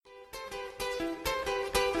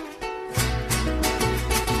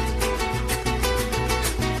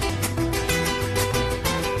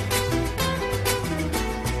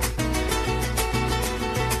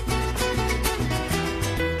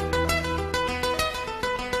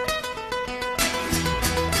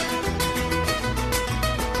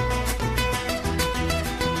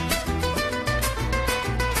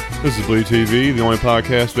This is Bleed TV, the only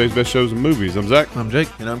podcast for today's best shows and movies. I'm Zach. I'm Jake.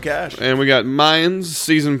 And I'm Cash. And we got Mayans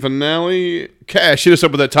season finale. Cash, hit us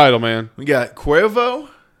up with that title, man. We got Cuervo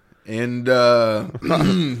and I'll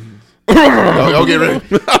get ready.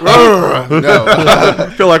 No.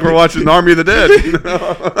 I feel like we're watching Army of the Dead.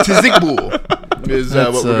 Tizikbul is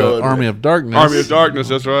what we're going Army with. of Darkness. Army of Darkness,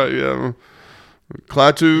 that's right, yeah.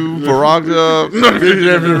 Klaatu, Varagda.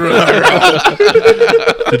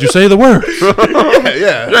 Did you say the word?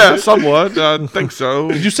 Yeah. Somewhat. I think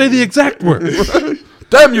so. Did you say the exact word?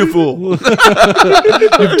 Damn you, fool.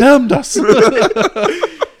 You've damned us.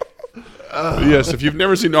 Yes, if you've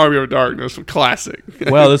never seen Army of Darkness, classic.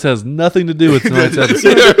 Well, this has nothing to do with tonight's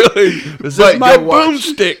episode. This is my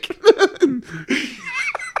boomstick.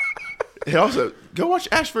 And also, go watch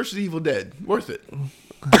Ash vs. Evil Dead. Worth it.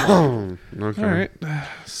 Okay. All right.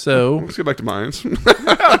 So, Let's get back to Mayans.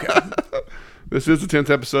 Okay. This is the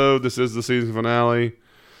 10th episode. This is the season finale.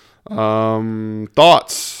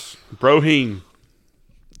 Thoughts? Broheen.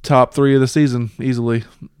 top 3 of the season, easily,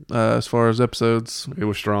 as far as episodes. It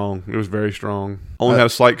was strong. It was very strong. Only had a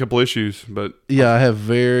slight couple issues, but Yeah, I have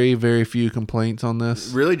very, very few complaints on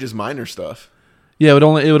this. Really just minor stuff. Yeah, it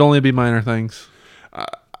would only be minor things.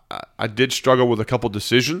 I did struggle with a couple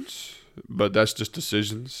decisions, but that's just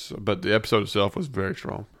decisions. But the episode itself was very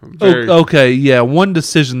strong. Okay, yeah, one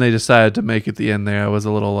decision they decided to make at the end there, I was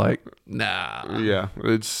a little like, nah. Yeah,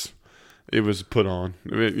 it was put on.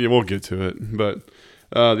 I mean, yeah, we'll get to it, but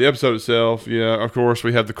the episode itself, yeah, of course,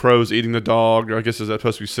 we have the crows eating the dog. I guess is that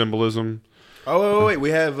supposed to be symbolism? Oh, wait. We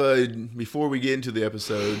have, before we get into the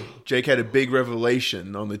episode, Jake had a big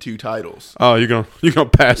revelation on the 2 titles. Oh, you're gonna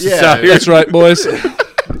pass this Yeah, out here. That's right, boys.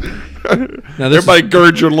 Now, Everybody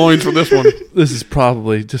gird your loins for this one. This is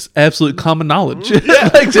probably just absolute common knowledge,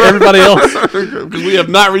 like to everybody else. Because we have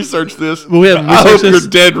not researched this. But we haven't I hope researched this you're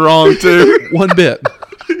dead wrong, too. one bit.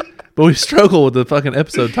 But we struggle with the fucking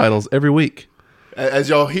episode titles every week As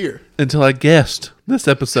y'all hear. until I guessed this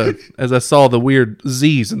episode, as I saw the weird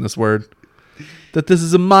Z's in this word, that this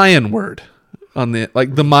is a Mayan word on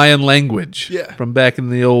the Mayan language from back in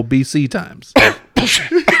the old BC times.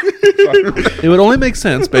 It would only make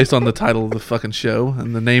sense based on the title of the fucking show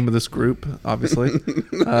and the name of this group, obviously.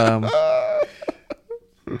 Run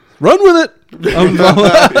with it.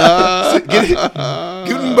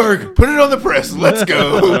 Gutenberg, put it on the press. Let's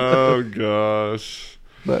go. Oh, gosh.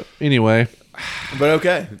 But anyway, But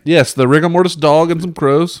okay. yes, the rigor mortis dog and some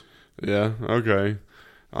crows. Yeah, okay.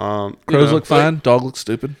 Crows look fine. Dog looks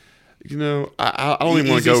stupid. You know, I don't even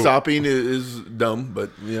want to Easy go. stopping is dumb, but,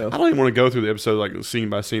 I don't even want to go through the episode like scene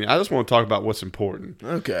by scene. I just want to talk about what's important.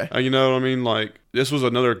 Okay. You know what I mean? Like, this was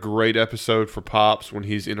another great episode for Pops when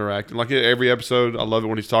he's interacting. Like, every episode, I love it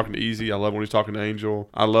when he's talking to Easy. I love when he's talking to Angel.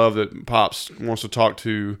 I love that Pops wants to talk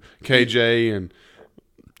to KJ, and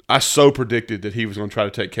I so predicted that he was going to try to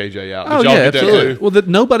take KJ out. Did y'all get that absolutely. too? Well, that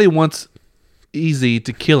nobody wants Easy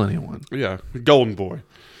to kill anyone. Yeah, Golden Boy.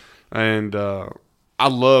 And I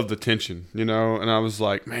love the tension, you know? And I was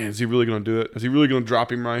like, man, is he really going to do it? Is he really going to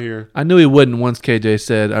drop him right here? I knew he wouldn't once KJ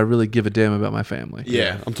said, I really give a damn about my family.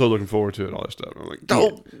 Yeah. I'm totally looking forward to it, all that stuff. I'm like,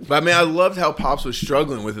 But I mean, I loved how Pops was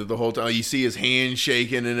struggling with it the whole time. You see his hand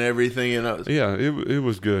shaking and everything, and I was, yeah, it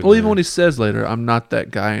was good. Well, even man. when he says later, I'm not that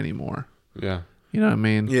guy anymore. Yeah. You know what I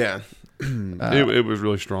mean? yeah. It was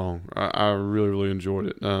really strong. I really, really enjoyed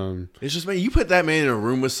it. It's just, man, you put that man in a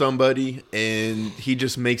room with somebody, and he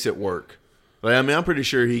just makes it work. Like, I mean, I'm pretty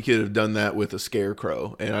sure he could have done that with a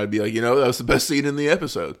scarecrow, and I'd be like, you know, that was the best scene in the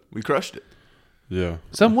episode. We crushed it. Yeah.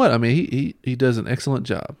 Somewhat. I mean, he does an excellent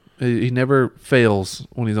job. He never fails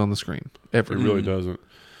when he's on the screen, ever. It really doesn't.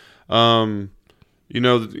 You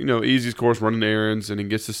know, Easy's, of course, running errands, and he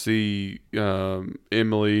gets to see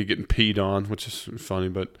Emily getting peed on, which is funny.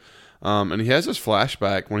 But and he has this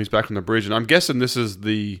flashback when he's back on the bridge, and I'm guessing this is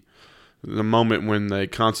the moment when they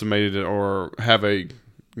consummated it or have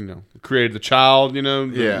created the child. You know,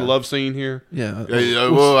 the love scene here. Yeah.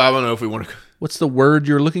 Well, I don't know if we want to. What's the word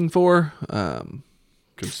you're looking for?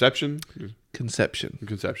 Conception. Conception.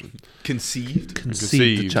 Conceived?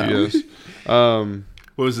 Conceived the child. Yes.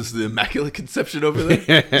 What was this, the Immaculate Conception over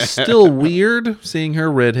there? Still weird seeing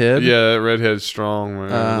her redhead. Yeah, that redhead's strong,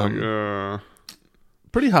 man.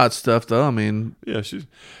 Pretty hot stuff, though. I mean, Yeah,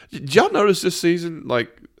 did y'all notice this season? Like,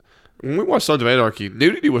 when we watched Sons of Anarchy,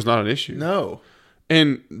 nudity was not an issue. No.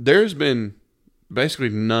 And there's been basically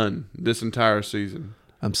none this entire season.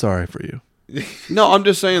 I'm sorry for you. No, I'm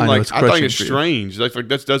just saying, I know like, it's I think crushing it's for you. strange. Like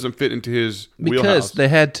that doesn't fit into his Because wheelhouse. they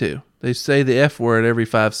had to. They say the F word every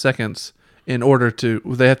 5 seconds in order to,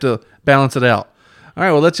 they have to balance it out. All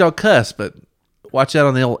right, well, let y'all cuss, but watch out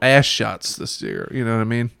on the old ass shots this year. You know what I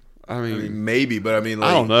mean? I mean, maybe, but I mean, like,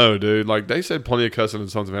 I don't know, dude. Like they said, plenty of cussing in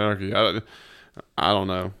Sons of Anarchy. I don't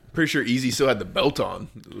know. pretty sure Easy still had the belt on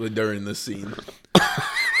during this scene.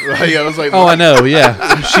 Like, I was like, oh, I know,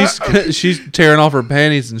 yeah. She's tearing off her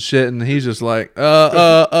panties and shit, and he's just like,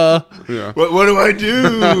 Yeah. What do I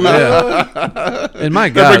do? Yeah. And my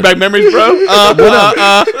Bring God, back memories, bro.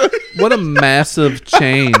 what a massive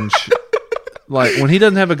change. Like, when he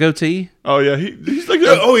doesn't have a goatee, Oh yeah, he's like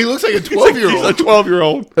Oh, he looks like a 12-year-old. He's a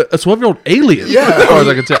 12-year-old. a 12-year-old alien, Yeah. as far as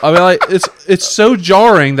I can tell. I mean, like, it's so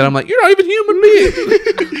jarring that I'm like, you're not even human being.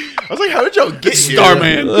 I was like, how did y'all get here?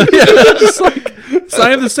 Starman. Yeah, just like, it's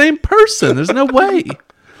not even the same person. There's no way.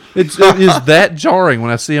 It is that jarring when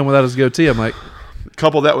I see him without his goatee. I'm like,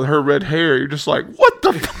 Couple that with her red hair, you're just like, what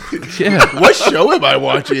the fuck? yeah. What show am I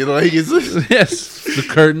watching? Like, is this? Yes, the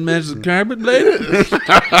curtain matches the carpet later.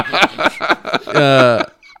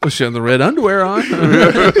 Was she had the red underwear on?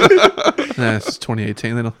 Nah, it's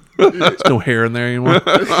 2018. There's no hair in there anymore.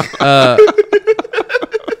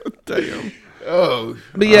 Damn. Oh,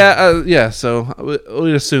 But yeah. So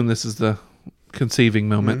we assume this is the conceiving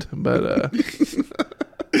moment, but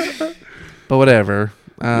whatever.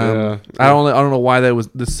 Yeah. I don't know why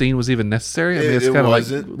the scene was even necessary. I mean, it's It kind of like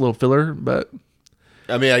wasn't. a little filler, but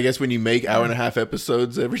I mean, I guess when you make hour-and-a-half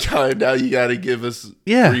episodes every time now, you got to give us 3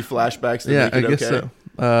 flashbacks to yeah, make it I guess okay.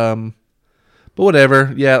 so. But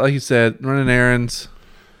whatever. Yeah, like you said, running errands.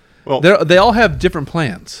 Well, They all have different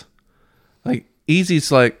plans. Like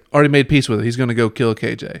Easy's like already made peace with it. He's going to go kill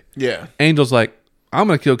KJ. Yeah. Angel's like, I'm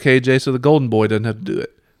going to kill KJ so the golden boy doesn't have to do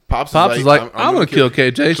it. Pops is like, I'm going to kill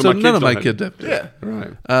KJ so my none kids of my don't kids have to do it. Yeah.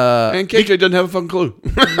 right. And KJ doesn't have a fucking clue.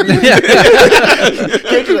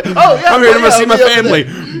 Oh, yeah. I'm here to see my I'll be family.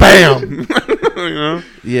 over Bam. You know.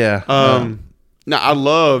 Yeah. Now I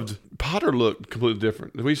loved Potter looked completely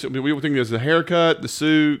different. We were thinking it's the haircut, the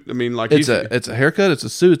suit. I mean, like it's a haircut, it's a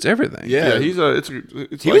suit, it's everything. Yeah. yeah.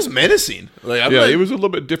 He was menacing. Like, I'm yeah, like, he was a little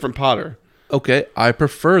bit different Potter. Okay, I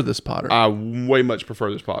prefer this Potter. I way much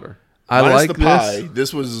prefer this Potter. I minus like the pie.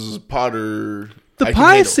 This was Potter. The I can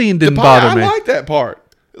pie handle. scene The didn't pie, bother me. I like that part.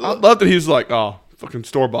 I love that he's like, oh, fucking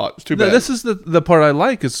store bought. It's too No, bad. this is the part I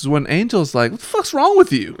like is when Angel's like, what the fuck's wrong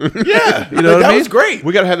with you? Yeah. You know what I that mean? was great.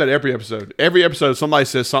 We gotta have that every episode. Every episode, somebody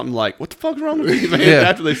says something like, "What the fuck's wrong with you?" Man? Yeah.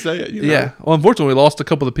 After they say it, you know? Yeah. Well, unfortunately, we lost a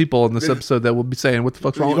couple of the people in this episode that will be saying, what the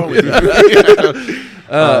fuck's wrong with you?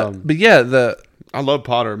 But yeah, I love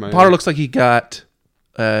Potter, man. Potter looks like he got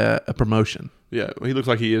a promotion. yeah, he looks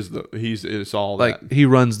like it's all Like that. he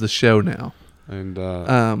runs the show now.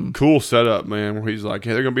 And cool setup, man. Where he's like,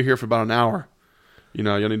 "Hey, they're gonna be here for about an hour. You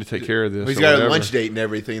know, y'all need to take care of this." He's or got whatever. a lunch date and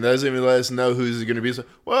everything. Doesn't even let us know who's going to be. So,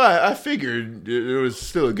 well, I figured there was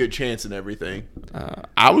still a good chance and everything.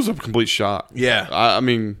 I was a complete shock. Yeah. I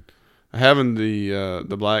mean, having the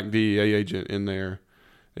black DEA agent in there,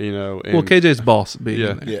 you know. And, Well, KJ's boss being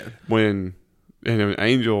Yeah. in there. Yeah. when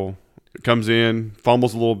Angel comes in,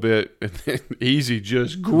 fumbles a little bit, and then Easy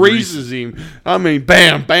just greases him. I mean,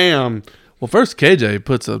 bam, bam. Well, first KJ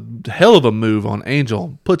puts a hell of a move on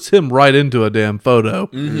Angel, puts him right into a damn photo,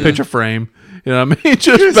 picture frame. You know what I mean?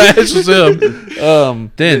 Just bashes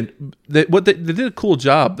him. Then they did a cool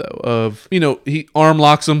job though of, you know, he arm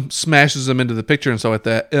locks him, smashes him into the picture and stuff like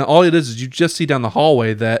that. And all it is you just see down the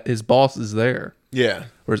hallway that his boss is there, Yeah.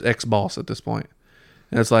 or his ex-boss at this point.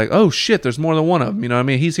 And it's like, oh shit, there's more than one of them. You know what I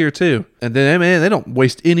mean? He's here too. And then, man, they don't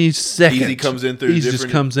waste any second. Easy comes in through Easy just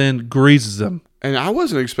different- comes in, greases them. And I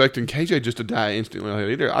wasn't expecting KJ just to die instantly like that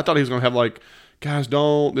either. I thought he was going to have like, guys,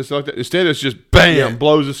 don't, this like that. Instead, it's just bam, Yeah.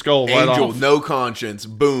 blows his skull right Angel, off. no conscience.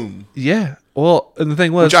 Boom. Yeah. Well, and the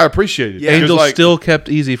thing was, Which I appreciated. Yeah. Angel Like, still kept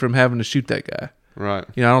Easy from having to shoot that guy. right.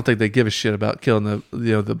 You know, I don't think they give a shit about killing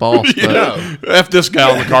the boss. But, No. F this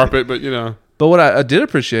guy on the carpet, but you know. but what I did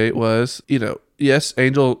appreciate was, you know, yes,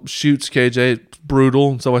 Angel shoots KJ, it's brutal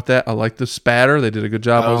and stuff like that. I like the spatter. They did a good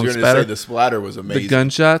job I was on the going to spatter. say the splatter was The amazing.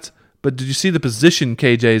 gunshots. But did you see the position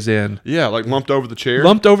KJ's in? Yeah, like lumped over the chair.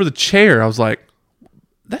 Lumped over the chair. I was like,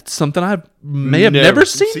 that's something I may have never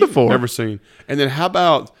seen before. Never seen. And then how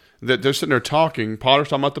about that they're sitting there talking, Potter's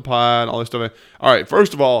talking about the pie and all this stuff. All right,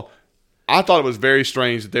 first of all, I thought it was very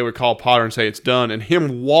strange that they would call Potter and say it's done and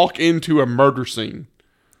him walk into a murder scene.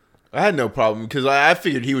 I had no problem because I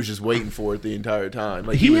figured he was just waiting for it the entire time.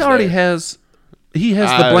 Like He was already there. has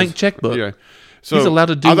the blank checkbook. Yeah. So He's allowed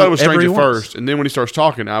to do I thought it was whatever strange he at wants. first, and then when he starts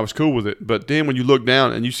talking, I was cool with it. But then when you look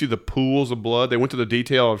down and you see the pools of blood, they went to the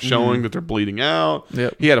detail of showing that they're bleeding out.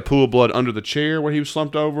 Yep. He had a pool of blood under the chair where he was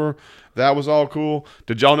slumped over. That was all cool.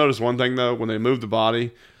 Did y'all notice one thing though? When they moved the body,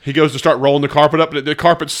 he goes to start rolling the carpet up, and the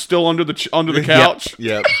carpet's still under the couch.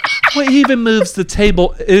 Yep. Well, he even moves the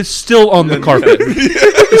table. It's still on the carpet.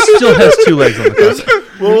 It still has two legs on the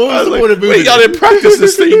carpet. Well, what was the point of moving wait, y'all it? didn't practice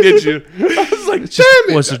this thing, did you? I was like, It's just,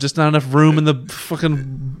 damn it. was there just not enough room in the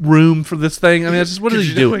fucking room for this thing? I mean, it's just what is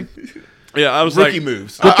he doing? Yeah, I was Rookie like,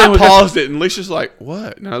 moves. I paused it, and Alicia's like,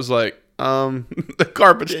 what? And I was like, the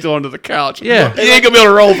carpet's still under the couch. Yeah. He ain't going to be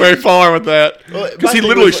able to roll very far with that. Well, Because my he thing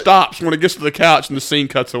literally was, like- stops when it gets to the couch, and the scene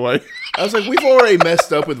cuts away. I was like, we've already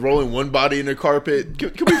messed up with rolling one body in the carpet.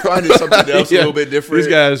 Can we find it something else a little bit different?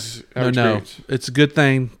 These guys have No, experience. it's a good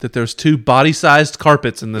thing that there's 2 body-sized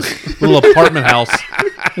carpets in this little apartment house,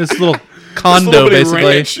 this little condo, little bitty basically.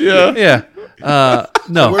 ranch, yeah. Yeah.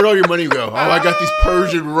 No. Where'd all your money go? Oh, I got these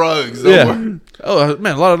Persian rugs. Yeah. Don't worry. Oh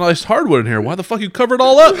man, a lot of nice hardwood in here. Why the fuck you cover it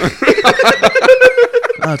all up?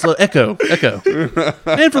 It's a little echo,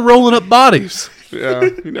 and for rolling up bodies. Yeah,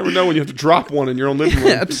 you never know when you have to drop one in your own living room.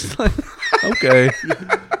 Yeah, just like, okay.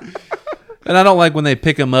 And I don't like when they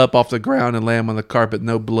pick them up off the ground and lay them on the carpet.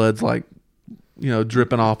 No blood's like,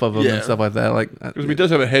 dripping off of them Yeah. and stuff like that. Like, Because he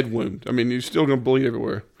does have a head wound. I mean, he's still going to bleed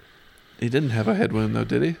everywhere. he didn't have a head wound though,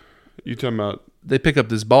 did he? You talking about? They pick up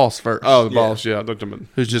this boss first. Oh, the boss. Yeah, I looked him.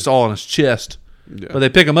 Who's just all on his chest. Yeah. But they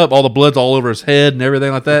pick him up, all the blood's all over his head and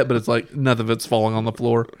everything like that. But it's like none of it's falling on the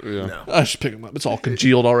floor. Yeah. No. I just pick him up. It's all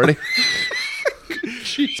congealed already.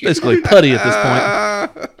 It's basically putty at this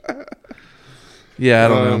point. Yeah, I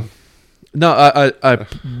don't know. No, I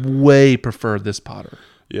way prefer this Potter.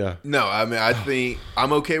 Yeah. No, I mean, I think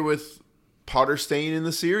I'm okay with Potter staying in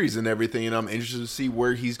the series and everything, and I'm interested to see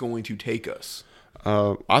where he's going to take us.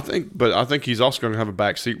 I think he's also going to have a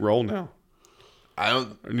backseat role now. I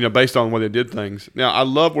don't. Based on the way they did things. Now, I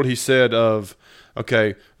love what he said of,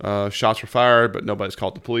 okay, shots were fired, but nobody's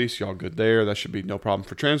called the police. Y'all good there. That should be no problem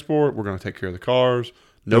for transport. We're going to take care of the cars.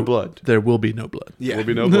 No blood. There will be no blood. Yeah. There will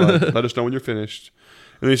be no blood. Let us know when you're finished.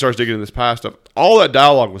 And then he starts digging in this past stuff. All that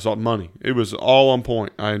dialogue was all money. It was all on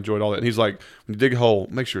point. I enjoyed all that. And he's like, when you dig a hole,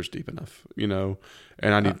 make sure it's deep enough, and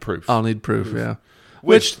I need proof. I'll need proof, yeah.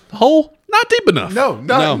 Which hole? Not deep enough. No,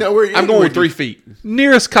 no, we're I'm going with 3 feet.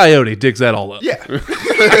 Nearest coyote digs that all up. Yeah,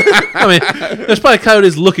 I mean, there's probably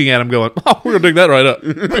coyotes looking at him going, oh, we're going to dig that right up.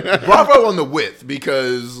 bravo on the width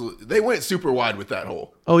because they went super wide with that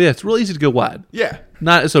hole. Oh, yeah, it's real easy to go wide. Yeah.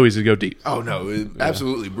 Not so easy to go deep. Oh no,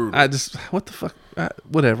 absolutely brutal. I just, what the fuck?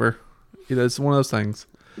 Whatever. It's one of those things.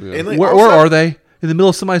 And like, Where also- are they? In the middle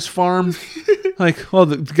of somebody's farm? Like, oh,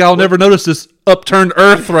 the guy will never notice this upturned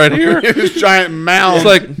earth right here. This giant mound It's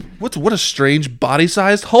like, what a strange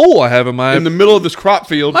body-sized hole I have in my in the middle of this crop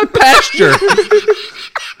field. my pasture.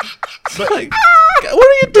 It's like, what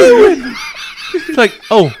are you doing? It's like,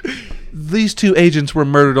 oh, these 2 agents were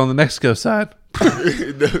murdered on the Mexico side.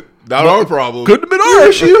 Not our problem. Couldn't have been our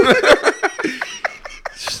issue.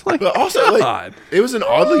 Just like, But also, like, God. it was an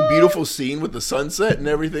oddly beautiful scene with the sunset and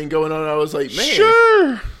everything going on. I was like, man,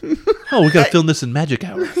 Sure. Oh, we got to film this in magic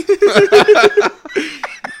hour.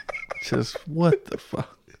 Just, what the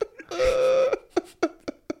fuck?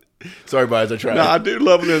 sorry, guys, I tried. No, I do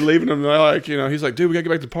love when they're leaving him. They're like, he's like, dude, we got to get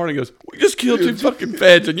back to the party. He goes, we just killed 2 fucking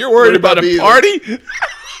feds, and you're worried about me a either. party?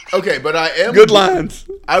 Okay, but I am Good lines.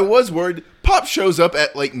 I was worried. Pop shows up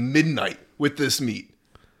at like midnight with this meat.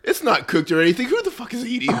 It's not cooked or anything. Who the fuck is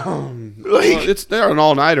eating? Like, They're an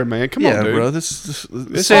all-nighter, man. Come Yeah, on, dude. bro. This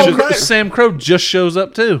all right. Sam Crow just shows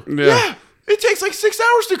up too, yeah, it takes like 6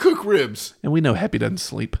 hours to cook ribs. and we know Happy doesn't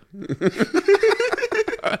sleep.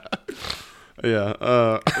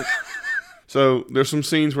 Yeah. So there's some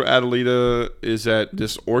scenes where Adelita is at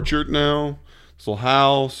this orchard now. This little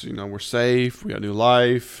house. We're safe. We got new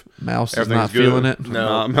life. Mouse is Everything's not good. feeling it.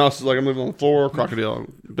 No. Mouse is like, I'm living on the floor. Crocodile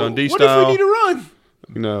Dundee What if style. we need to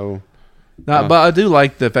run? But I do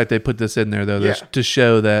like the fact they put this in there though, Yeah. to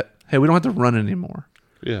show that hey, we don't have to run anymore.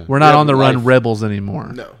 Yeah. We're not Yeah, on the run life. rebels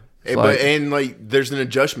anymore. No. It's And, like- there's an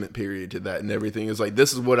adjustment period to that and everything. It's like,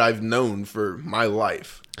 this is what I've known for my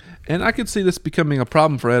life. And I could see this becoming a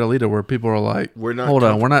problem for Adelita, where people are like, We're not hold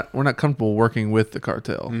on, we're not comfortable working with the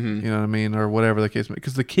cartel." You know what I mean, or whatever the case may be,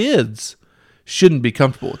 because the kids shouldn't be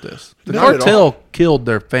comfortable with this. The Not at cartel all. killed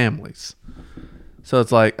their families, so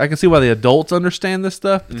it's like I can see why the adults understand this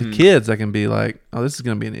stuff, but the kids, I can be like, "Oh, this is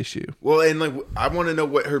going to be an issue." Well, and like, I want to know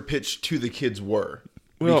what her pitch to the kids were.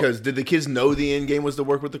 Well- Because did the kids know the end game was to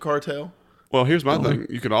work with the cartel? Well, here's my thing.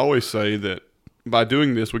 You could always say that by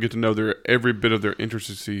doing this, we get to know every bit of their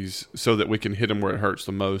intricacies so that we can hit them where it hurts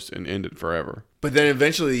the most and end it forever. But then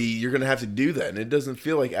eventually you're going to have to do that. And it doesn't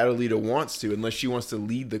feel like Adelita wants to unless she wants to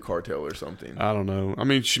lead the cartel or something. I don't know. I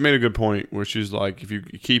mean, she made a good point where she's like, if you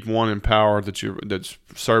keep one in power that's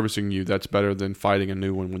servicing you, that's better than fighting a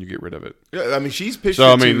new one when you get rid of it. Yeah, I mean, she's pitched So,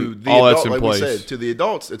 it I mean, to the all adult, that's in like place. we said. To the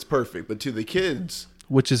adults, it's perfect. But to the kids,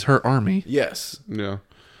 Which is her army. yes. Yeah.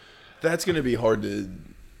 That's going to be hard to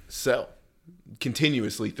sell.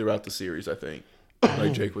 continuously throughout the series, I think.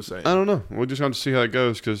 Like Jake was saying. I don't know. We're just going to see how it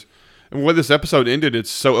goes because the way this episode ended,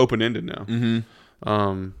 it's so open-ended now.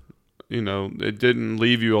 Mm-hmm. You know, it didn't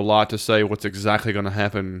leave you a lot to say what's exactly going to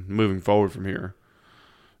happen moving forward from here.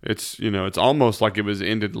 It's, you know, it's almost like it was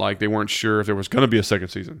ended like they weren't sure if there was going to be a second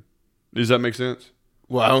season. Does that make sense?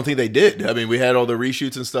 Well, I don't think they did. I mean, we had all the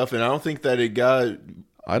reshoots and stuff, and I don't think that it got...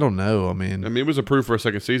 I don't know. I mean, it was approved for a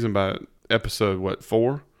second season by episode,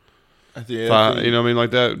 4? I think, 5, you know what I mean?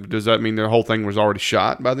 Like that. Does that mean their whole thing was already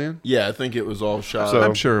shot by then? Yeah, I think it was all shot. So-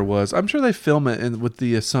 I'm sure it was. I'm sure they film it with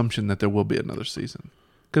the assumption that there will be another season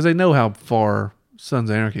because they know how far Sons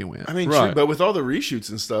of Anarchy went. I mean, Right. true, but with all the reshoots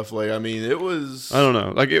and stuff, like, I mean, it was... I don't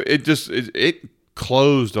know. Like it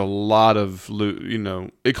closed a lot of,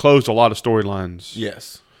 it closed a lot of storylines.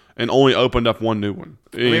 Yes. And only opened up one new one.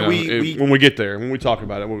 mean, When we get there, when we talk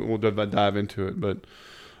about it, we'll dive into it. But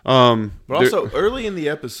also, early in the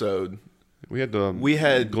episode, we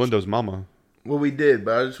had Glindo's mama. well, we did,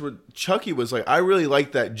 but Chucky was like, I really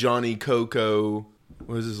like that Johnny Coco, what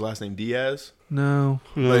was his last name, Diaz? No.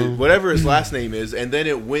 Like, whatever his last name is, and then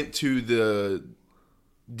it went to the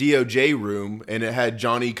DOJ room, and it had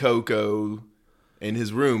Johnny Coco in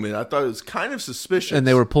his room, and I thought it was kind of suspicious. And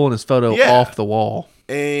they were pulling his photo Yeah. off the wall.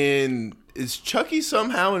 And is Chucky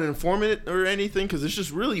somehow an informant or anything? Because it's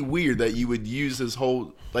just really weird that you would use his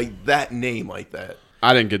whole, like, that name like that.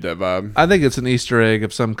 I didn't get that vibe. I think it's an Easter egg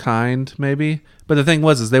of some kind, maybe. But the thing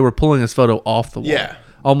was, they were pulling his photo off the wall. Yeah.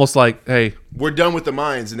 Almost like, hey, We're done with the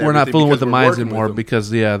mines and we're not everything fooling with because the we're mines working anymore with them. because,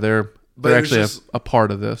 they're But it was actually just- a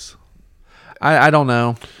part of this. I don't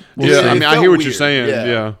know. We'll Yeah, see. I mean, I felt hear what you're weird. saying. Yeah.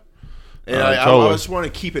 Yeah. And I totally. just want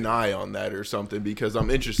to keep an eye on that or something because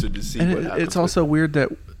I'm interested to see And what happens. it's also weird that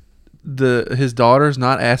his daughter's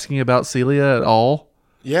not asking about Celia at all.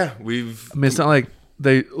 yeah, I mean, it's not like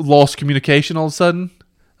they lost communication all of a sudden.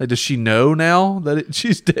 Like, does she know now that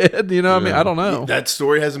she's dead? You know what I mean? Yeah. I don't know. that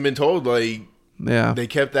story hasn't been told. Like, Yeah. they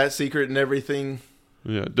kept that secret and everything.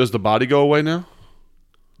 Yeah. Does the body go away now?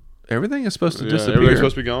 Everything is supposed to Yeah, disappear. everything's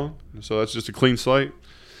supposed to be gone. So that's just a clean slate.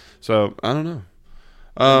 So I don't know.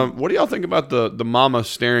 What do y'all think about the mama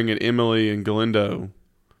staring at Emily and Galindo,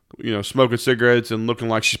 smoking cigarettes and looking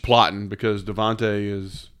like she's plotting because Devante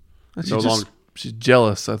is She's no just- longer. she's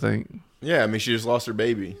jealous, I think. Yeah, I mean, she just lost her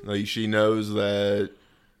baby. Like, she knows that.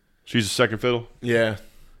 She's a second fiddle. Yeah.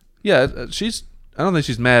 Yeah, I don't think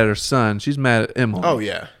she's mad at her son. She's mad at Emily. Oh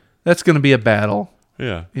yeah. That's going to be a battle.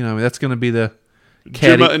 Yeah. You know, I mean, that's going to be the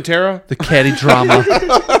catty, Juma and Tara. the catty drama.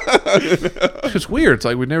 It's weird. It's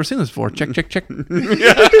like we've never seen this before. Check, check, check.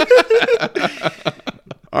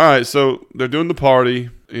 All right, so they're doing the party.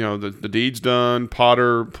 The deed's done.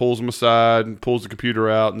 Potter pulls them aside and pulls the computer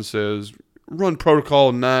out and says, "Run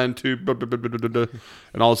protocol 9-2," blah, blah, blah, blah, blah, blah.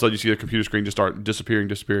 And all of a sudden you see the computer screen just start disappearing,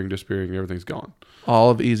 and everything's gone. All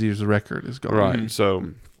of Easy's record is gone. Right.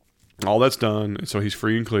 So all that's done, and so he's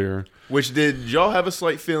free and clear. Which did y'all have a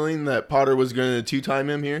slight feeling that Potter was going to 2-time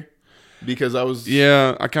him here? Because I was.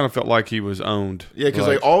 Yeah, I kind of felt like he was owned. Yeah, because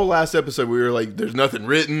like all last episode we were like, "There's nothing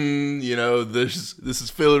written," this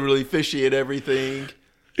is feeling really fishy and everything.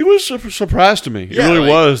 it was a surprise to me. Yeah, it really like-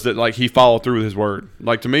 was that he followed through with his word.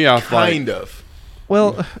 Like to me, I felt Kind of.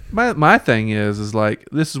 Well, my thing is like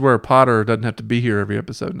this is where Potter doesn't have to be here every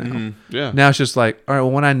episode now. yeah, Now it's just like, all right,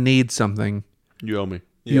 well, when I need something, you owe me.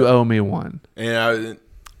 you Yeah. owe me one. And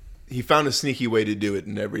he found a sneaky way to do it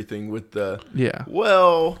and everything with the. Yeah.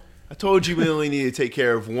 Well, I told you we only need to take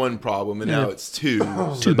care of one problem, and now it's two.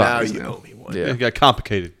 So Two now bodies you now. owe me one. Yeah. It got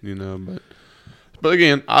complicated, but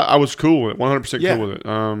again, I was cool with it, 100% Yeah. cool with it.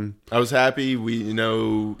 I was happy.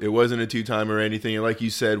 It wasn't a 2-time or anything. And like you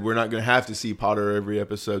said, we're not going to have to see Potter every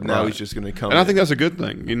episode. Now Right. he's just going to come. And I in. think that's a good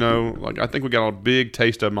thing, I think we got a big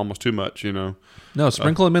taste of him, almost too much, No,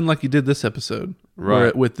 sprinkle him in like you did this episode,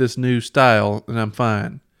 Right. with this new style, and I'm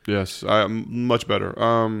fine. Yes, much better.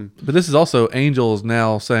 But this is also Angels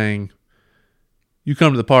now saying, "You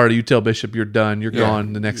come to the party, you tell Bishop you're done, you're Yeah.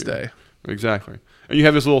 gone the next day." Exactly. And you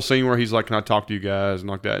have this little scene where he's like, "Can I talk to you guys?" and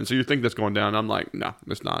like that. And so you think that's going down. I'm like, "No,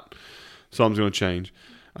 it's not. Something's going to change."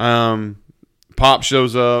 Pop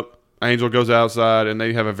shows up. Angel goes outside, and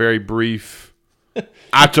they have a very brief.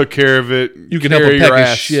 I took care of it. You can help Carry a your peck of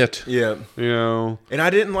ass," shit. Yeah. And I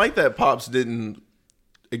didn't like that Pops didn't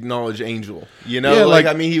acknowledge Angel. Yeah,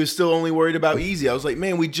 I mean, he was still only worried about Easy. I was like,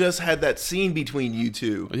 man, we just had that scene between you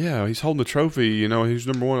two. Yeah, he's holding the trophy. He's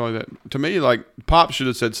number one like that. To me, like Pop should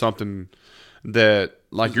have said something that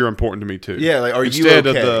like you're important to me too. Yeah, like, are you instead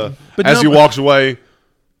okay? of the But as no, he but- walks away,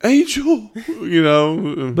 Angel.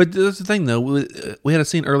 But that's the thing, though. We had a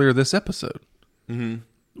scene earlier this episode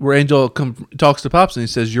where Angel talks to Pops and he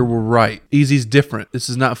says, "You were right. Easy's different. This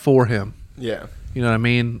is not for him." Yeah. You know what I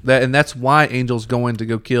mean? That's why Angel's going to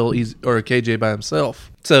go kill KJ by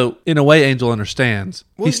himself. So in a way, Angel understands.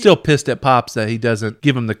 He's still pissed at Pops that he doesn't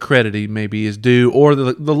give him the credit he maybe is due, or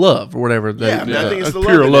the love, or whatever. Yeah, I think it's the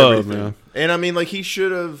pure love, love, man. And I mean, like he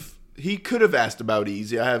could have asked about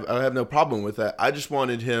Easy. I have no problem with that. I just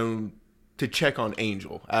wanted him to check on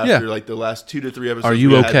Angel after like the last 2 to 3 episodes. Are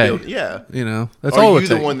you okay? Yeah, You know, that's Are all. you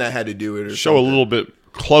the one that had to do it? Or Show something? a little bit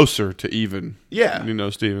closer to even. Yeah.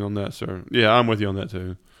 Steven, on that, sir. Yeah, I'm with you on that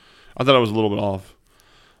too. I thought I was a little bit off.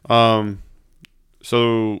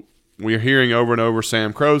 So we're hearing over and over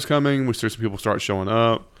Sam Crow's coming. We see some people start showing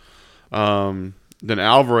up. Then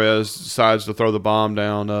Alvarez decides to throw the bomb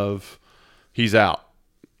down of he's out.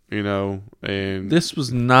 And This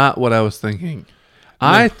was not what I was thinking.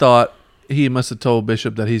 I thought he must have told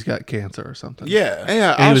Bishop that he's got cancer or something. Yeah.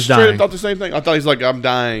 yeah, he I was straight dying. up thought the same thing. I thought he's like, I'm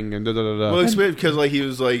dying, and da da da da. Well, especially because like he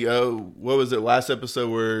was like, oh, what was it last episode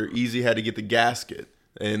where Easy had to get the gasket,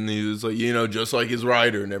 and he was like, just like his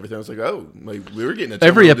rider and everything. I was like, oh, like we were getting a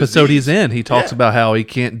Every terminal episode disease. he's in, he talks about how he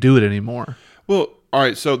can't do it anymore. Well, all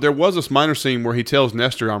right. So there was this minor scene where he tells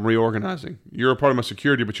Nestor, "I'm reorganizing. You're a part of my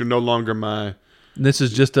security, but you're no longer my This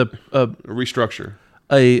is just a restructure."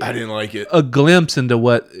 I didn't like it. a glimpse into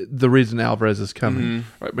what the reason Alvarez is coming.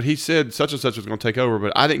 Right, but he said such and such was going to take over,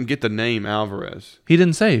 but I didn't get the name Alvarez. He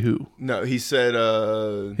didn't say who. No, he said,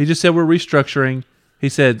 He just said we're restructuring. He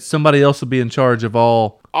said somebody else will be in charge of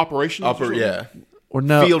all, Operations. or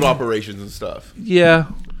no, field operations and stuff. Yeah,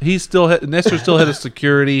 he's still Nestor's still head of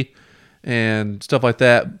security and stuff like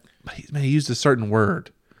that. But he used a certain word.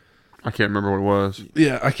 I can't remember what it was.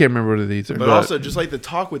 Yeah, I can't remember what it either. But also, just like the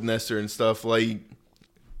talk with Nestor and stuff, like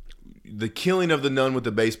the killing of the nun with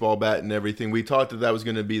the baseball bat and everything, we thought that was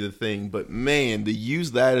going to be the thing. But man, to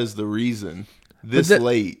use that as the reason this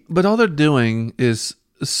late. But all they're doing is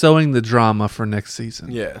sowing the drama for next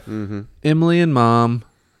season. Yeah. Emily and Mom,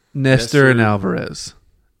 Nestor and Alvarez,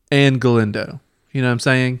 and Galindo. You know what I'm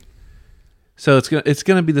saying? So it's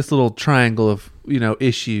gonna be this little triangle of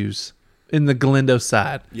issues in the Galindo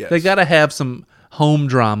side. Yes. They got to have some home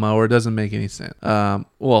drama, or it doesn't make any sense.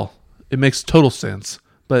 Well, it makes total sense,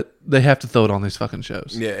 but they have to throw it on these fucking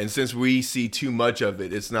shows. Yeah, and since we see too much of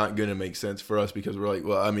it, it's not going to make sense for us because we're like,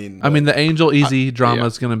 well, I mean, the Angel Easy drama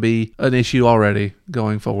is going to be an issue already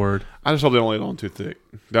going forward. I just hope they don't lay it on too thick.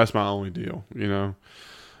 That's my only deal. Yeah,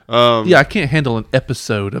 I can't handle an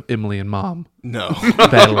episode of Emily and Mom no.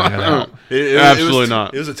 battling it out. Absolutely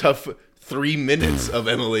not. It was a tough 3 minutes of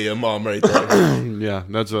Emily and Mom right there. Yeah,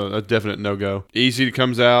 that's a definite no-go. Easy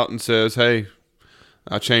comes out and says, hey,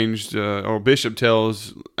 I changed, or Bishop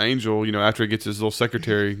tells Angel, after he gets his little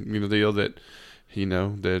secretary, deal that,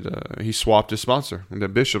 that he swapped his sponsor and that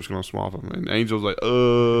Bishop's going to swap him. And Angel's like,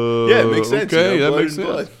 yeah, it makes sense. Okay, that blood makes and sense.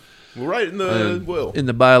 blood. We're right in the will. In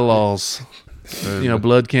the bylaws,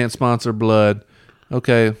 blood can't sponsor blood.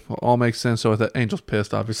 Okay, all makes sense. So that Angel's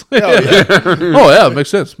pissed, obviously. Hell yeah. Oh yeah, it makes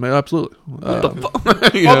sense, man. Absolutely.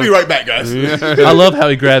 I'll be right back, guys. I love how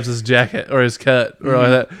he grabs his jacket or his cut or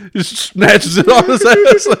like that, just snatches it on his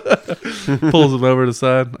ass, pulls him over to the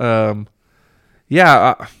side.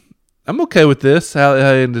 I'm okay with this. How he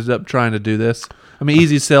ended up trying to do this. I mean,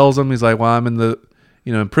 Easy sells him. He's like, well, I'm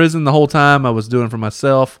in prison the whole time. I was doing it for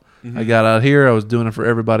myself. I got out here. I was doing it for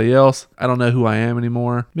everybody else. I don't know who I am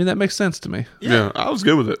anymore. I mean, that makes sense to me. Yeah, I was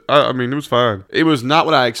good with it. I mean, it was fine. It was not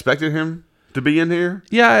what I expected him to be in here.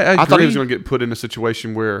 Yeah, I agree. I thought he was going to get put in a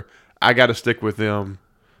situation where I got to stick with them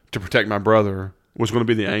to protect my brother was going to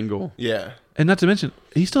be the angle. Yeah. And not to mention,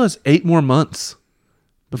 he still has 8 more months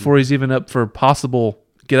before he's even up for possible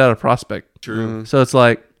get out of Prospect. True. So it's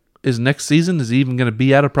like, is next season, is he even going to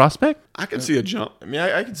be out of Prospect? I can see a jump. I mean,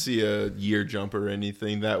 I could see a year jump or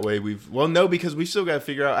anything that way. No, because we still got to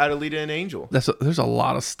figure out Adelita and Angel. There's a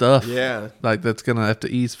lot of stuff. Yeah. Like that's going to have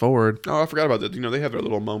to ease forward. Oh, I forgot about that. They have their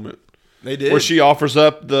little moment They did. where she offers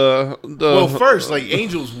up the. Well, first, like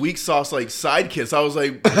Angel's weak sauce, like side kiss. I was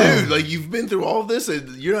like, dude, like you've been through all this and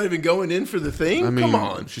you're not even going in for the thing. I mean, Come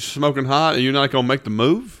on. she's smoking hot, and you're not going to make the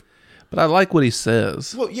move. But I like what he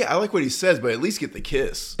says. Well, yeah, I like what he says, but at least get the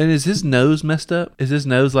kiss. And is his nose messed up? Is his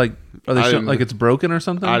nose like, are they I showing, didn't- like it's broken or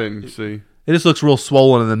something? I didn't see. It just looks real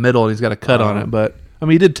swollen in the middle, and he's got a cut on it. But I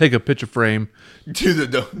mean, he did take a picture frame To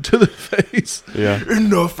the to the face. Yeah. in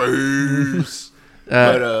the face.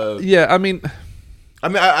 But Yeah, I mean,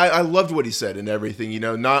 I loved what he said and everything.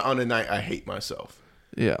 Not on a night I hate myself.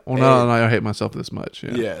 yeah. Well, not I hate myself this much.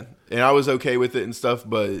 Yeah. Yeah, and I was okay with it and stuff,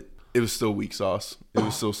 but it was still weak sauce. It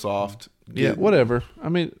was still soft, Yeah, whatever. I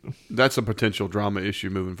mean, That's a potential drama issue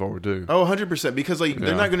moving forward too. Oh, 100%. Because like they're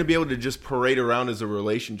Yeah. not going to be able to just parade around as a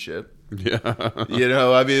relationship. Yeah, You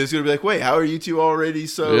know, I mean, it's going to be like, wait, how are you two already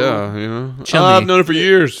so? yeah, you know. Chummy. I've known it for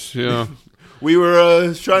years. Yeah, We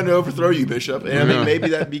were trying to overthrow you, Bishop. And I mean, maybe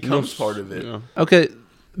that becomes part of it. yeah. okay,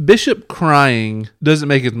 Bishop crying doesn't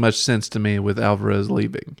make as much sense to me with Alvarez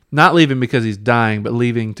leaving. Not leaving because he's dying, but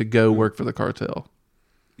leaving to go work for the cartel.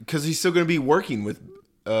 Because he's still going to be working with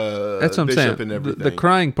That's what I'm Bishop saying. and The, everything. the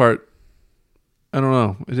crying part, I don't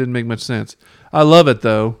know. It didn't make much sense. I love it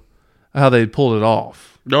though, how they pulled it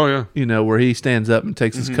off. Oh yeah. You know, where he stands up and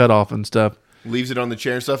takes his cut off and stuff. Leaves it on the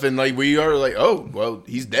chair and stuff. And like, we are like, oh, well,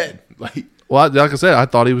 he's dead. Like, Well, like I said, I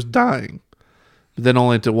thought he was dying. But then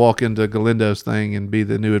only to walk into Galindo's thing and be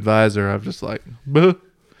the new advisor, I'm just like, "Buh."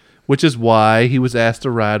 Which is why he was asked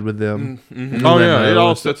to ride with them. in the Oh yeah. limo. It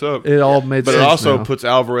all sets up. It all made But sense. it also now. puts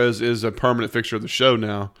Alvarez as a permanent fixture of the show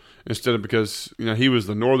now, instead of because he was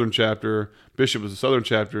the northern chapter, Bishop was the southern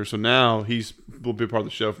chapter, so now will be a part of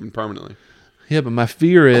the show permanently. Yeah, but my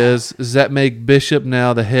fear is does that make Bishop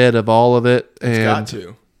now the head of all of it? it's got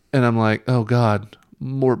to. And I'm like, oh God,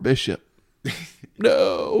 more Bishop.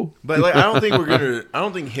 No. But like, I don't think we're gonna. I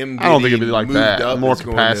don't think him. I don't think it'd be getting like moved that. up More is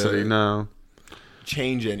going capacity, to no.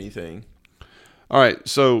 change anything. All right,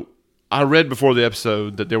 so I read before the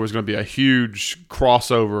episode that there was going to be a huge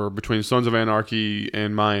crossover between Sons of Anarchy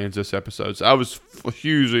and Mayans this episode. So I was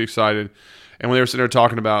hugely excited. And when they were sitting there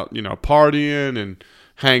talking about, partying, and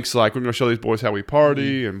Hank's like, we're going to show these boys how we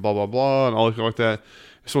party, and blah, blah, blah, and all this like that.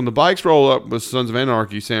 So when the bikes roll up with Sons of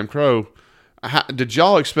Anarchy, Sam Crow, did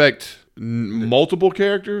y'all expect multiple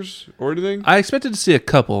characters or anything? I expected to see a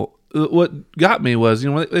couple. What got me was,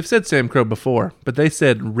 they've said Sam Crow before, but they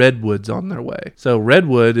said Redwood's on their way. So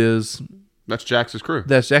Redwood That's Jax's crew.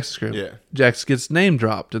 that's Jax's crew. Yeah. Jax gets name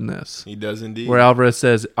dropped in this, He does indeed. where Alvarez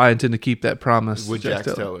says, I intend to keep that promise. with to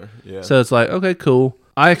Jax Teller. Yeah. So it's like, okay, cool.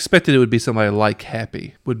 I expected it would be somebody like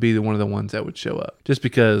Happy would be one of the ones that would show up, just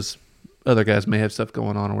because other guys may have stuff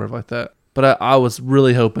going on or whatever like that. But I was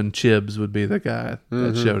really hoping Chibs would be the guy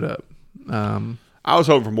that showed up. I was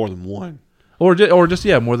hoping for more than one. Or just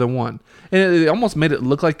more than one. And it almost made it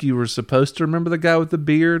look like you were supposed to remember the guy with the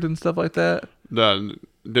beard and stuff like that. Didn't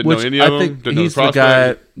know Which any I of them. think Didn't know he's the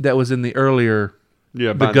prospect. guy that was in the earlier Yeah,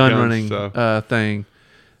 the behind gun guns, running so. thing.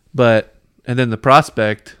 And then the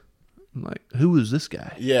prospect, I'm like, who is this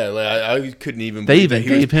guy? yeah, like I couldn't even. They believe even that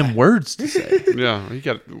he was gave him words to say. Yeah, he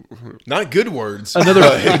got. not good words.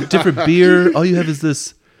 Another different beer. All you have is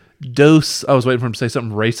this dose. I was waiting for him to say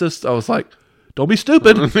something racist. I was like, don't be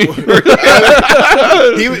stupid. he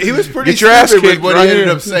was pretty Get your ass stupid with kicked what right he ended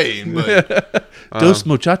here. up saying. But Dos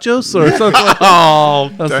muchachos or something like that.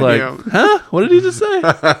 Oh, I was like, huh? What did he just say?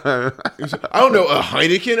 I don't know, a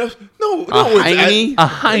Heineken. No, Heine? A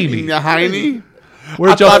Heine. A Heine?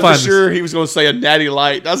 Where'd y'all thought find for this? sure he was going to say a Natty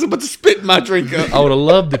Light. I was about to spit in my drink up. I would have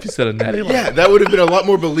loved if you said a natty light. Yeah, that would have been a lot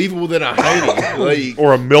more believable than a Heineken. Like,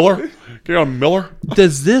 Or a Miller. Get on Miller.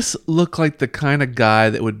 Does this look like the kind of guy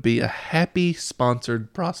that would be a Happy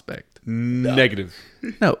sponsored prospect? Negative.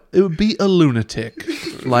 No, it would be a lunatic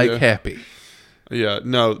like Yeah. Happy. Yeah,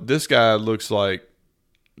 no, this guy looks like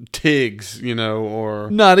Tiggs, or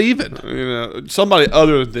Not even. somebody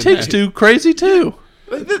other than Tig's that. too crazy too.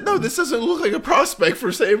 no, this doesn't look like a prospect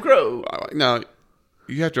for Sam Crow. Now,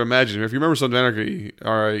 you have to imagine, if you remember Sons of Anarchy,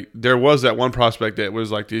 all right, there was that one prospect that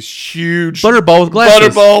was like this huge Butterball with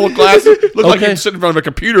glasses. Butterball with glasses. Looked like Okay. he'd sitting in front of a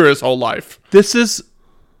computer his whole life. This is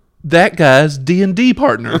that guy's D&D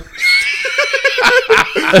partner.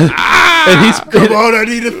 and Come on, I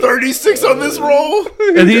need a 36 on this roll.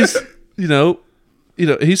 he's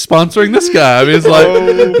he's sponsoring this guy. I mean, it's like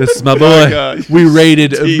this is my boy. God. We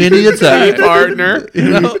raided many a time. Partner.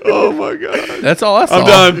 Oh my god. That's all I saw.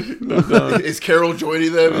 I'm done. Is Carol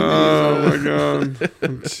joining them? Oh my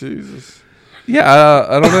god. Jesus. Yeah,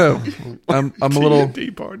 I don't know. I'm a little.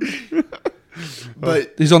 D partner.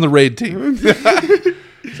 But He's on the raid team.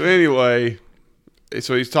 So anyway,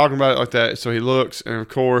 so he's talking about it like that. So he looks, and of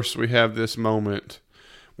course we have this moment.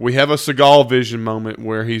 We have a Seagal vision moment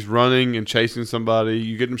where he's running and chasing somebody.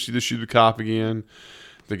 You get him to shoot the cop again.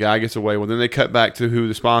 The guy gets away. Well, then they cut back to who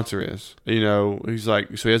the sponsor is. He's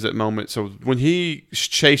like, so he has that moment. So when he's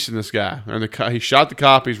chasing this guy, and he shot the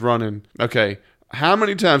cop, he's running. Okay, how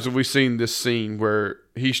many times have we seen this scene where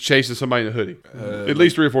he's chasing somebody in a hoodie? At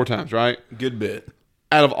least 3 or 4 times, right? good bit.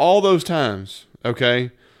 Out of all those times,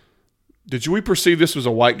 okay, did we perceive this was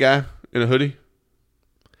a white guy in a hoodie?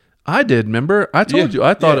 I did. Remember, I told you.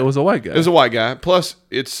 I thought it was a white guy. It was a white guy. Plus,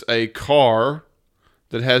 it's a car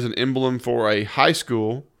that has an emblem for a high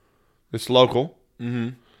school that's local.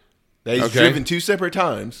 That he's Okay. driven 2 separate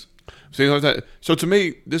times. things like that. So to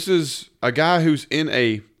me, this is a guy who's in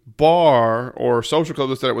a bar or social club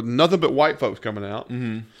that's set up with nothing but white folks coming out,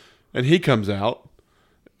 and he comes out.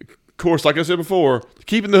 Of course, like I said before,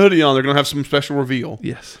 keeping the hoodie on, they're going to have some special reveal.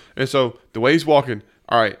 Yes. And so the way he's walking,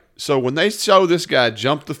 all right. So when they show this guy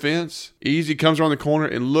jump the fence, Easy comes around the corner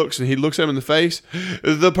and he looks at him in the face.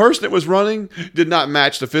 The person that was running did not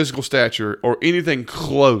match the physical stature or anything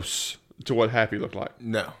close to what Happy looked like.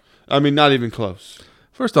 No. I mean, not even close.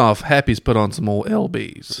 First off, Happy's put on some old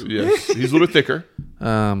LBs. Yes, he's a little bit thicker.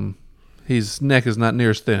 His neck is not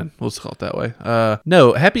near as thin. We'll just call it that way.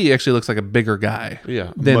 No, Happy actually looks like a bigger guy.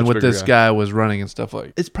 Yeah, Than much what bigger this guy was running and stuff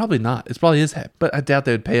like. It's probably not. It's probably his Happy. But I doubt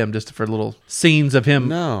they would pay him just for little scenes of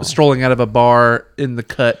him strolling out of a bar in the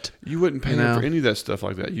cut. You wouldn't pay him for any of that stuff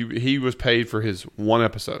like that. He was paid for his one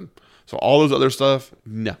episode. So all those other stuff,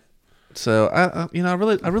 no. So I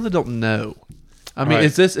really don't know. I mean, Right.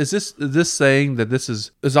 is this saying that this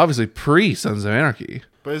is obviously pre Sons of Anarchy?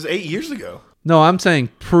 But it was 8 years ago. No, I'm saying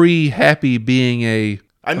pre Happy being a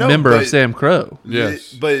know, member of but- Sam Crow.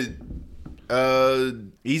 Yes. But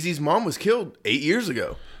Easy's mom was killed 8 years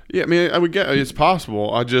ago. Yeah, I mean, I would get it's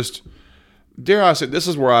possible. I just dare I say this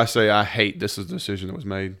is where I say I hate this is the decision that was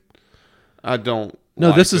made. I don't. No,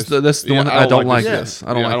 like this is the one that I don't like this.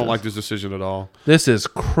 I don't I don't like like this decision at all. this. This is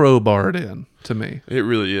crowbarred in to me. It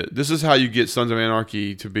really is. This is how you get Sons of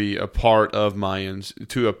Anarchy to be a part of Mayans,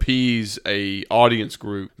 to appease a audience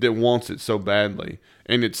group that wants it so badly.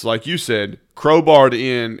 And it's like you said, crowbarred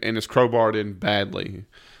in, and it's crowbarred in badly.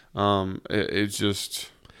 It's just.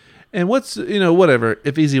 And what's whatever.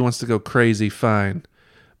 If Easy wants to go crazy, fine.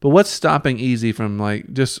 But what's stopping Easy from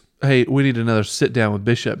like just hey, we need another sit down with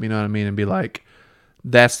Bishop, you know what I mean, and be like,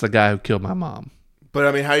 that's the guy who killed my mom. But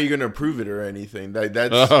I mean, how are you going to prove it or anything?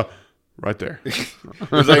 That's Right there.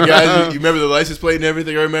 it was like, guys, you remember the license plate and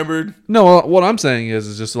everything I remembered? No, what I'm saying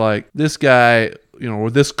is just like this guy,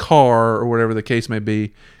 or this car or whatever the case may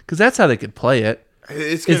be, because that's how they could play it.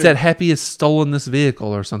 It's Is that Happy has stolen this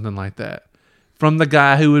vehicle or something like that from the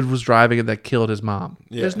guy who was driving it that killed his mom.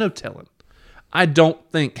 Yeah. There's no telling. I don't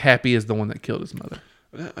think Happy is the one that killed his mother.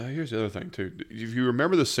 Here's the other thing too. If you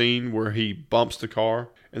remember the scene where he bumps the car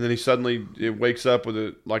and then he suddenly wakes up with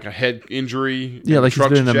a head injury. Yeah, and like the he's truck's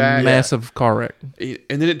been in a jacked, massive car wreck.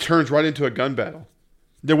 and then it turns right into a gun battle.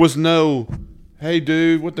 There was no, hey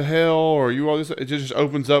dude, what the hell? Or you all this? It just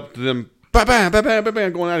opens up to them, bam, bam, bam, bam, bam,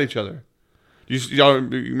 bam, going at each other. Y'all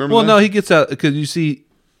remember? Well, that? no, he gets out because you see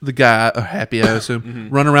the guy, Happy, I assume,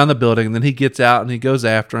 run around the building, and then he gets out and he goes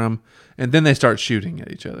after him, and then they start shooting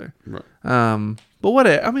at each other. Right. But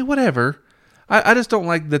whatever. I just don't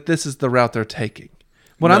like that this is the route they're taking.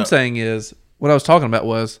 What I'm saying is, what I was talking about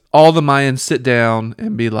was all the Mayans sit down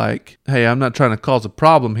and be like, hey, I'm not trying to cause a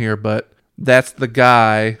problem here, but that's the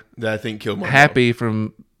guy, that I think killed my Happy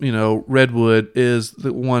from, Redwood is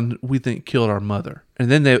the one we think killed our mother. And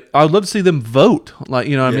then I'd love to see them vote. Like,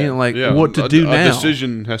 you know what I mean? Like, Yeah, what to do now. A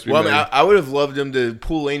decision has to be Well, I made. mean, I would have loved him to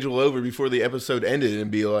pull Angel over before the episode ended and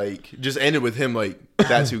be like, just ended with him like,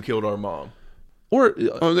 that's who killed our mom. Or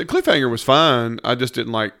The cliffhanger was fine. I just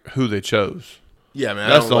didn't like who they chose. Yeah, man,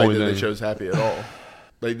 That's I the don't like only that they thing. chose Happy at all.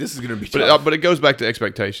 Like, this is going to be But tough. but it goes back to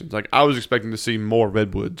expectations. Like I was expecting to see more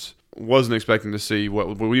Redwoods. Wasn't expecting to see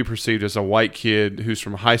what we perceived as a white kid who's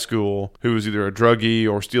from high school who was either a druggie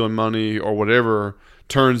or stealing money or whatever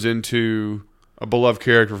turns into a beloved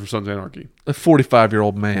character from Sons of Anarchy. a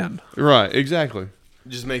 45-year-old man. Right, exactly. It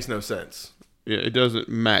just makes no sense. Yeah, it doesn't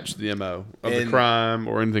match the MO of the And- crime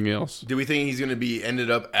or anything else. Do we think he's going to be ended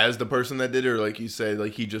up as the person that did it, or like you said,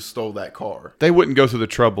 like he just stole that car? They wouldn't go through the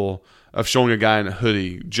trouble of showing a guy in a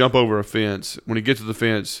hoodie jump over a fence. When he gets to the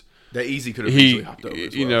fence, That Easy could have he, easily hopped over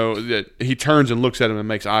as well. that he turns and looks at him and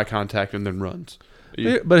makes eye contact and then runs.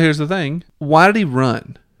 But here's the thing. Why did he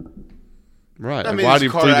run? Right. I mean, Why it's did a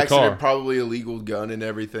he car flee the accident, car? probably a legal gun and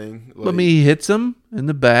everything. Like, I mean, he hits him in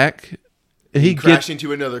the back. he crashed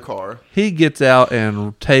into another car. He gets out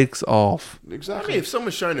and takes off. I Exactly. mean, if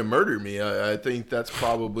someone's trying to murder me, I think that's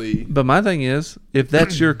probably. But my thing is, if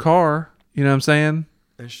that's your car, you know what I'm saying?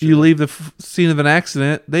 That's You true. leave the scene of an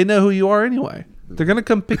accident, they know who you are anyway. They're going to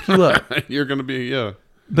come pick you up. You're going to be, yeah.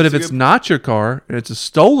 But if That's a it's good- not your car and it's a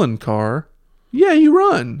stolen car, yeah, you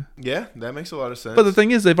run. Yeah, that makes a lot of sense. But the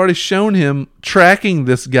thing is, they've already shown him tracking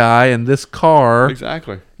this guy and this car.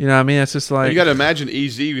 Exactly. You know what I mean? It's just like, You got to imagine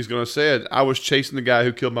EZ was going to say it. I was chasing the guy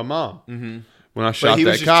who killed my mom when I but shot he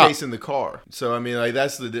was that just cop. chasing the car. So I mean, like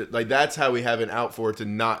that's how we have an out for it to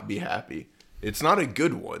not be happy. It's not a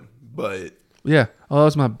good one, but yeah, oh, that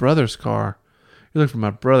was my brother's car. You look for my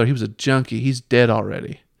brother. He was a junkie. He's dead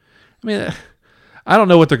already. I mean, I don't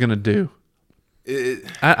know what they're going to do. it,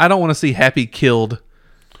 I don't want to see Happy killed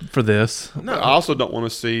for this. No. I also don't want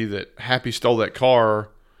to see that Happy stole that car,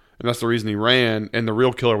 and that's the reason he ran, and the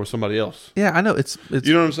real killer was somebody else. Yeah, I know it's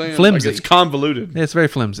You know what I'm saying? flimsy. Like, it's convoluted. Yeah, it's very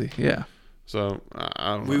flimsy. Yeah. So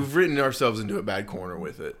I don't know. We've written ourselves into a bad corner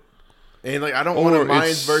with it. And like I don't Or want a Mayans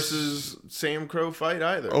it's- versus Sam Crow fight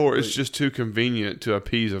either. Or it's Like, just too convenient to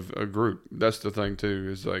appease a group. That's the thing too.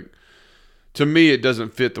 Is like, to me, it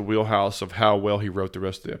doesn't fit the wheelhouse of how well he wrote the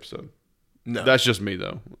rest of the episode. no. That's just me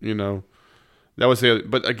though. You know, that was the.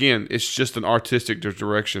 But again, it's just an artistic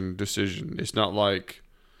direction decision. It's not like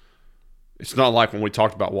when we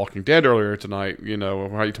talked about Walking Dead earlier tonight. You know,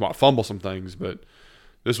 how you talk about fumble some things, but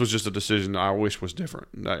this was just a decision I wish was different.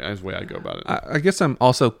 That's the way I go about it. I guess I'm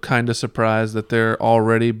also kind of surprised that they're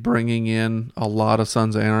already bringing in a lot of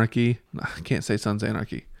Sons of Anarchy. I can't say Sons of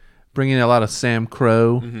Anarchy. Bringing in a lot of Sam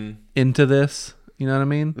Crow into this. You know what I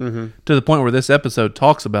mean? Mm-hmm. To the point where this episode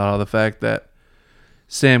talks about the fact that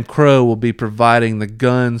Sam Crow will be providing the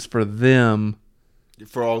guns for them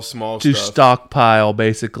for all small to stuff. stockpile,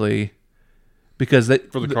 basically. Because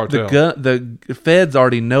For the cartel. the feds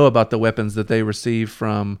already know about the weapons that they receive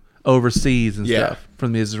from overseas and Yeah. stuff,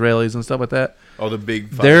 from the Israelis and stuff like that. All the big.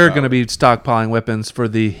 They're firepower. going to be stockpiling weapons for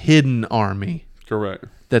the hidden army Correct.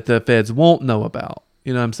 that the feds won't know about.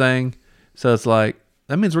 You know what I'm saying? So it's like,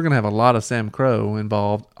 that means we're going to have a lot of Sam Crow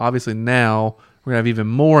involved. Obviously now we're going to have even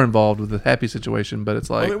more involved with the Happy situation, but it's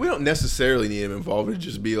like, I mean, we don't necessarily need him involved. It'd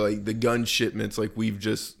just be like the gun shipments, like we've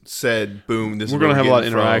just said. Boom! This We're is going to where have a lot of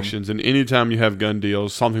getting from. interactions, and anytime you have gun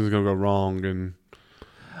deals, something's going to go wrong. And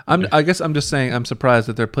I guess I'm just saying I'm surprised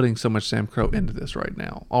that they're putting so much Sam Crow into this right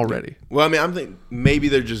now already. Well, I mean, I'm thinking maybe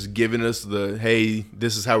they're just giving us the hey,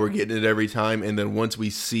 this is how we're getting it every time, and then once we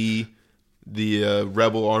see the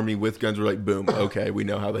rebel army with guns, we're like, boom, okay, we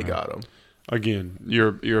know how they got them. again,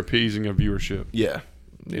 you're appeasing a viewership. Yeah,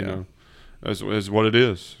 You know, is what it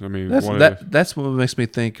is. I mean, That's what makes me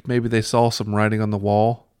think maybe they saw some writing on the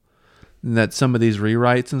wall, and that some of these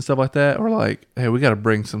rewrites and stuff like that are like, hey, we got to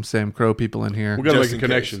bring some Sam Crow people in here, we got to Just make a in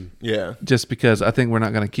connection. case. Yeah, just because I think we're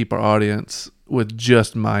not going to keep our audience with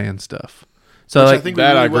just Mayan stuff. So which like I think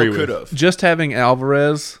that we I really agree well with. could have. just having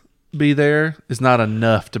Alvarez be there is not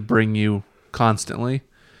enough to bring you constantly.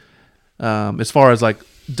 As far as like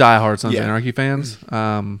diehard Sons of Yeah. Anarchy fans,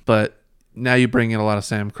 but now you bring in a lot of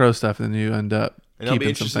Sam Crow stuff, and then you end up And I'll be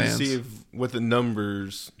keeping some interested to fans. see what the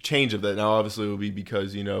numbers change of that. Now, obviously, it will be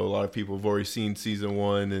because a lot of people have already seen season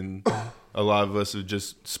 1, and a lot of us have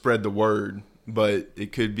just spread the word. But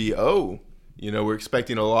it could be, we're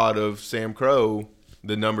expecting a lot of Sam Crow.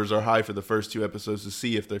 The numbers are high for the first 2 episodes to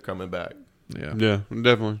see if they're coming back. Yeah. Yeah,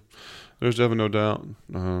 definitely. There's definitely no doubt.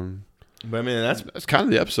 But I mean, that's That's kind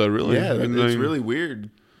of the episode, really. yeah, I mean, it's really weird.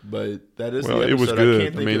 But that is well. the It episode. was I good.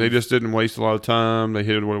 can't I think mean, of, they just didn't waste a lot of time. They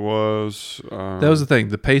hit it what it was. That was the thing.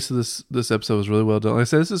 The pace of this episode was really well done. Like I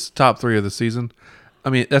said, this is top 3 of the season. I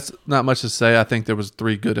mean, that's not much to say. I think there was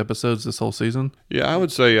 3 good episodes this whole season. Yeah, I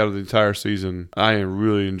would say out of the entire season, I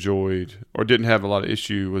really enjoyed or didn't have a lot of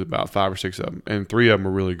issue with about 5 or 6 of them, and 3 of them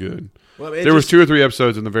were really good. well, I mean, There was 2 or 3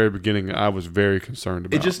 episodes in the very beginning I was very concerned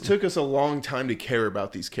about. It just took us a long time to care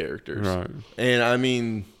about these characters. Right. And I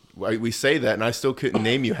mean, we say that, and I still couldn't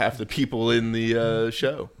name you half the people in the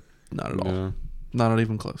show. Not at all. Yeah. Not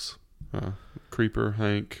even close. Creeper,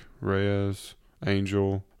 Hank, Reyes,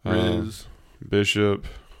 Angel, Riz. Bishop.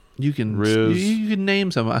 You can Riz. you can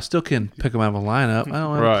name some. I still can pick them out of a lineup. I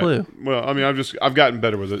don't have Right. a clue. Well, I mean, I've gotten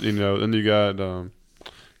better with it, Then you got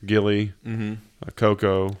Gilly,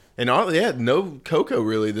 Coco. And no Coco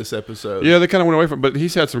really this episode. Yeah, they kind of went away from, but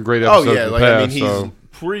he's had some great Oh episodes. yeah, in the like past, I mean, he's so.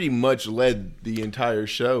 pretty much led the entire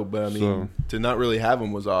show. But I mean, So. to not really have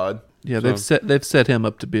him was odd. Yeah, they've set him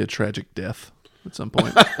up to be a tragic death at some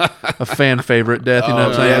point. A fan favorite death. You know what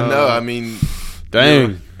I'm saying? Yeah, no, I mean,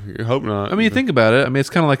 Dang, I hope not. I mean, you think about it. I mean, it's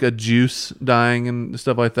kind of like a Juice dying and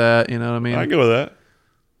stuff like that. You know what I mean? I go with that.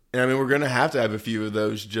 and I mean, we're gonna have to have a few of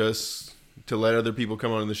those just to let other people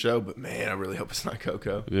come on the show. But man, I really hope it's not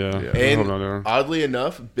Coco. Yeah, I hope And not there. oddly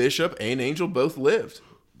enough, Bishop and Angel both lived.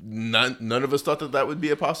 None of us thought that would be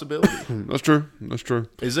a possibility. That's true. That's true.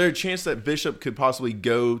 Is there a chance that Bishop could possibly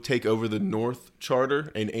go take over the North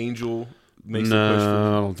Charter and Angel makes the push for?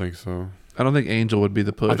 No, I don't think so. I don't think Angel would be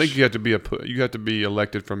the push. I think you have to be you have to be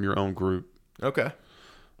elected from your own group. Okay.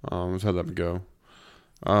 That's how that would go.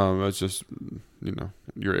 That's just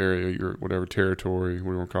your area, your whatever territory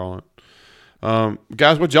we want to call it.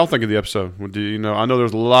 Guys, what y'all think of the episode? I know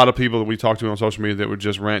there's a lot of people that we talked to on social media that were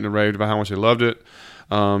just ranting and raving about how much they loved it.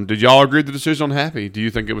 Did y'all agree with the decision on Happy? Do you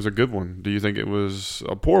think it was a good one? Do you think it was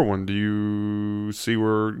a poor one? Do you see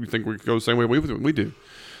where you think we could go the same way we do?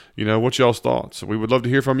 what y'all's thoughts. We would love to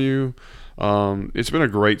hear from you. It's been a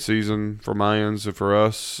great season for Mayans and for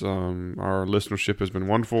us. Our listenership has been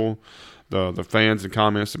wonderful. The fans and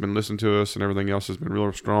comments have been listening to us, and everything else has been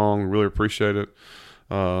really strong. We really appreciate it.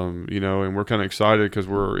 And we're kind of excited because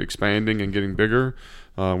we're expanding and getting bigger.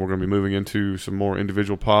 We're going to be moving into some more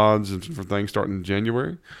individual pods and different things starting in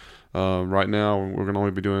January. Right now, we're going to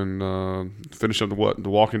only be doing finish up the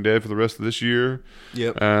Walking Dead for the rest of this year.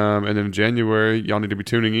 Yep. And then in January, y'all need to be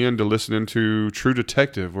tuning in to listening to True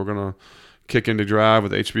Detective. We're going to kick into drive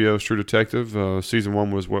with HBO's True Detective. Season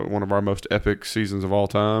 1 was one of our most epic seasons of all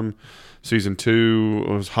time. Season 2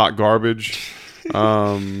 was hot garbage.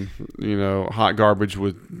 Hot garbage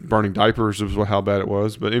with burning diapers was how bad it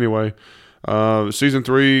was. But anyway, season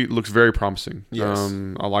 3 looks very promising. Yes.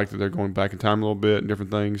 I like that they're going back in time a little bit and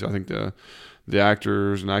different things. I think the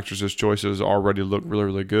actors and actresses' choices already look really,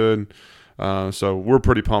 really good. So we're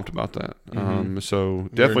pretty pumped about that. So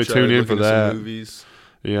definitely tune in for that. Movies.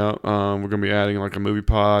 Yeah, we're going to be adding like a movie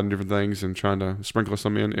pod and different things and trying to sprinkle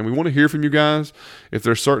some in. And we want to hear from you guys. If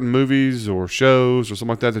there's certain movies or shows or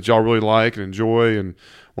something like that y'all really like and enjoy and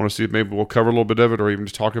want to see if maybe we'll cover a little bit of it or even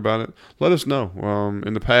just talk about it, let us know.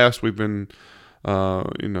 In the past, we've been,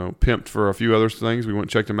 pimped for a few other things. We went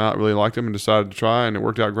and checked them out, really liked them, and decided to try, and it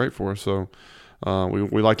worked out great for us. So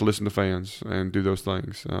we like to listen to fans and do those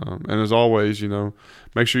things. And as always,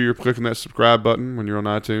 make sure you're clicking that subscribe button when you're on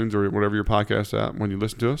iTunes or whatever your podcast app when you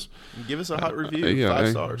listen to us. Give us a hot review, 5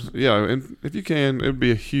 stars. Yeah, and if you can, it would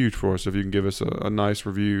be a huge for us if you can give us a nice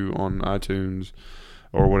review on iTunes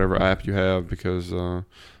or whatever app you have, because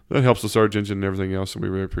that helps the search engine and everything else, and we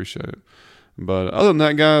really appreciate it. But other than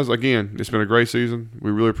that, guys, again, it's been a great season. We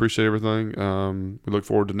really appreciate everything. We look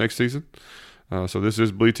forward to next season. So this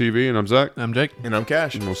is Bleed TV, and I'm Zach. I'm Jake. And I'm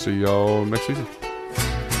Cash. And we'll see y'all next season.